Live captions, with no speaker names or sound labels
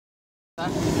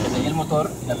Vendí el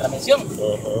motor y la transmisión.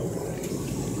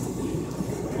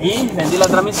 Y vendí la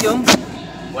transmisión,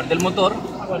 guardé el motor.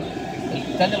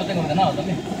 El cambio lo tengo ordenado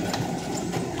también.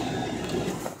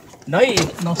 No, y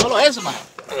no solo eso, man.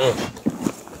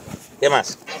 ¿Qué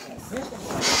más?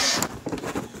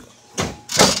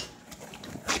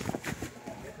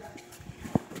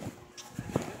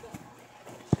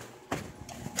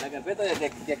 La carpeta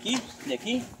de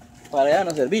aquí para allá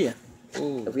no servía.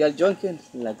 Le fui al Junker,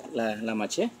 la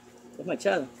maché, es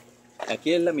machada.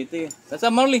 Aquí es la mitad. ¿Esa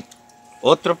es Marley?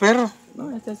 ¿Otro perro?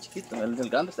 No, este es chiquito, el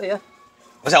grande está allá.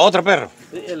 O sea, otro perro.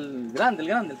 Sí, el grande,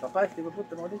 el papá de este hijo de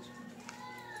puta, mejor dicho.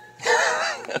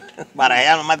 Para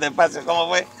allá nomás despacio, ¿cómo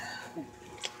fue?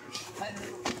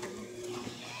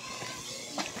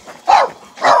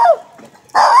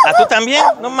 ¿Ah, tú también?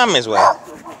 No mames, güey.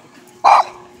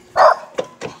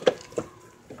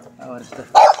 Ahora está.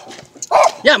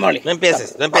 Ya, Marley. No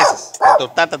empieces, no empieces. Tu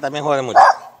tata también jode mucho.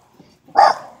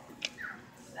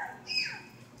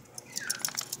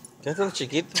 ¿Qué es todo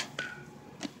chiquito?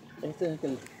 Este es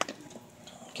el.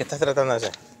 ¿Qué estás tratando de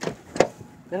hacer?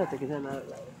 Espérate que sea la.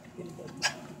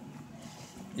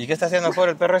 ¿Y qué está haciendo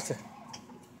afuera el perro este?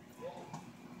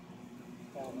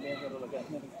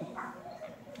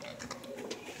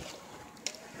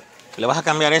 Le vas a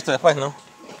cambiar esto después, ¿no?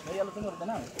 No, ya lo tengo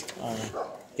ordenado.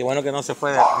 Qué bueno que no se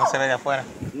fue, no se ve de afuera.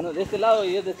 No, de este lado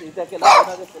y de aquel lado,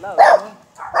 no de este lado.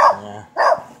 ¿No?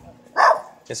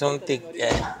 Es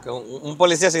un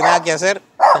policía sin nada que hacer.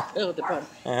 Eso te para.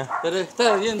 Pero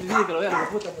está bien difícil que lo vean,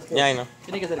 puta, porque Ya, no.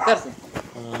 tiene que acercarse.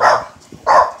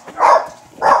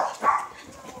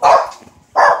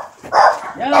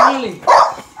 Ya, Marley.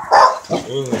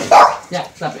 Ya,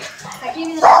 sabe. Aquí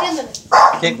viene haciéndole.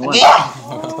 ¿Qué?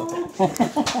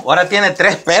 ¿Ahora tiene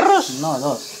 3 perros? No,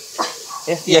 2.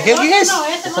 ¿Y aquel quién es? No,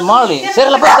 Este es Marley.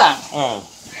 Cierra la puerta.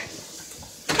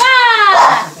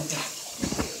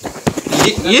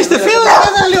 ¿Y este feo de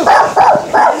dónde salió?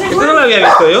 Este no lo había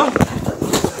visto yo.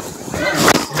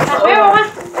 ¿Está feo,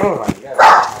 mamá?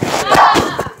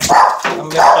 ¿Está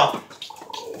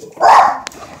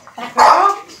 ¿Está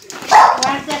feo?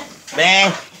 Guarda.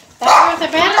 Ven. ¿Está feo ese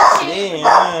perro? Sí,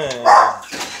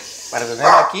 para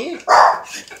tenerlo aquí.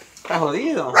 Está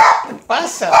jodido. ¿Qué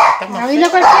pasa? Ahí no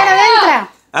cualquiera entra.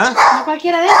 ¿Ah? No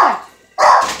cualquiera entra.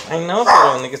 Ay, no,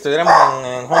 pero ni que estuviéramos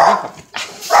en Home Depot.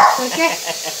 ¿Por qué?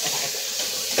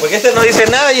 Porque este no dice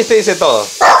nada y este dice todo.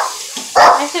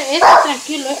 Ese es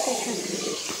tranquilo, Este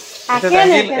Aquel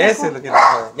tranquilo, es ese es lo que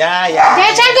Ya.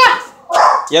 ¡Ya, chango!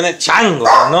 Ya no es chango,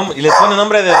 y le pone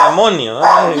nombre de demonio.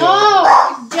 Ay, No,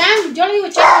 Django. Yo le digo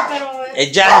chango, pero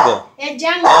es Django. es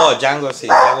Django. Oh, Django, sí.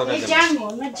 Django no Es es demonio.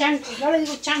 Django, no es chango. Yo le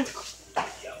digo chango.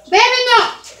 ¡Bebe, no!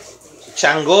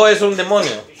 Chango es un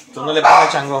demonio. Tú no le pones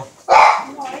chango.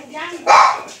 No, es Django.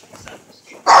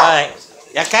 Ay,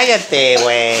 ya cállate,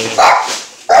 güey.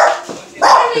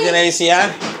 ¿Qué tiene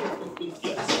VCR?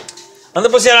 ¿Dónde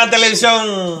pusieron la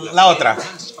televisión la otra?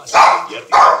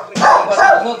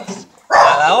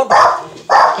 La otra.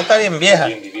 Está bien vieja.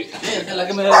 Sí, es la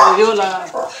que me dio la.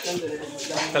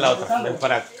 Esta es la otra. Ven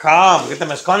para acá, ¿por qué te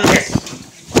me escondes?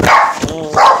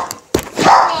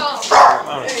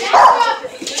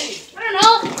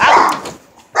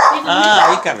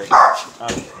 Ahí cabe.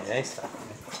 Okay, ahí está.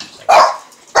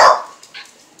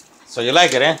 So you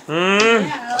like it, eh?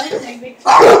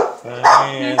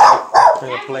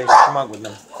 Play smug with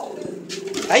them.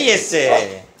 Ahí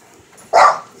ese.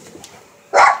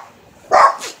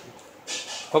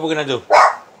 What we gonna do?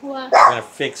 What? We're gonna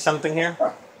fix something here?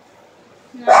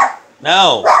 No.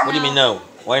 No. What do you mean no?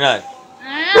 Why not?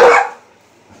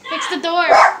 Fix the door.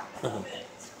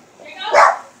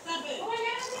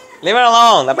 Leave it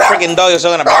alone. That freaking dog is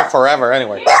still gonna bark forever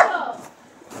anyway.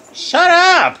 Shut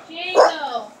up!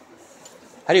 Django.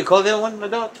 How do you call the other one, the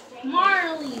dog?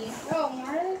 Marley. Oh,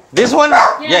 Marley? This one?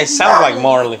 Yeah, it sounds like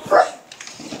Marley.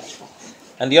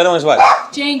 And the other one is what?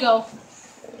 Django.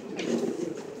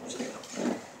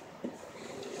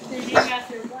 They're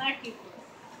after black people.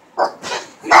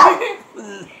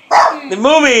 The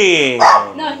movie!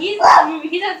 No, he's not.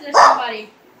 He's after somebody.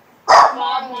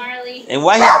 Bob Marley. And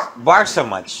why he barks so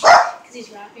much? Because he's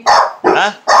rapping.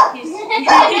 Huh?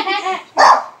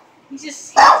 He's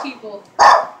just hates people.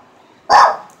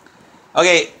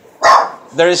 Okay,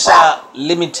 there is a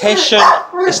limitation,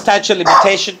 a statute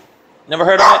limitation. Never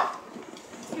heard of it?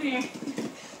 Come here.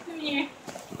 Come here.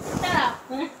 Shut up.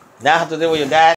 That have to do with your dad.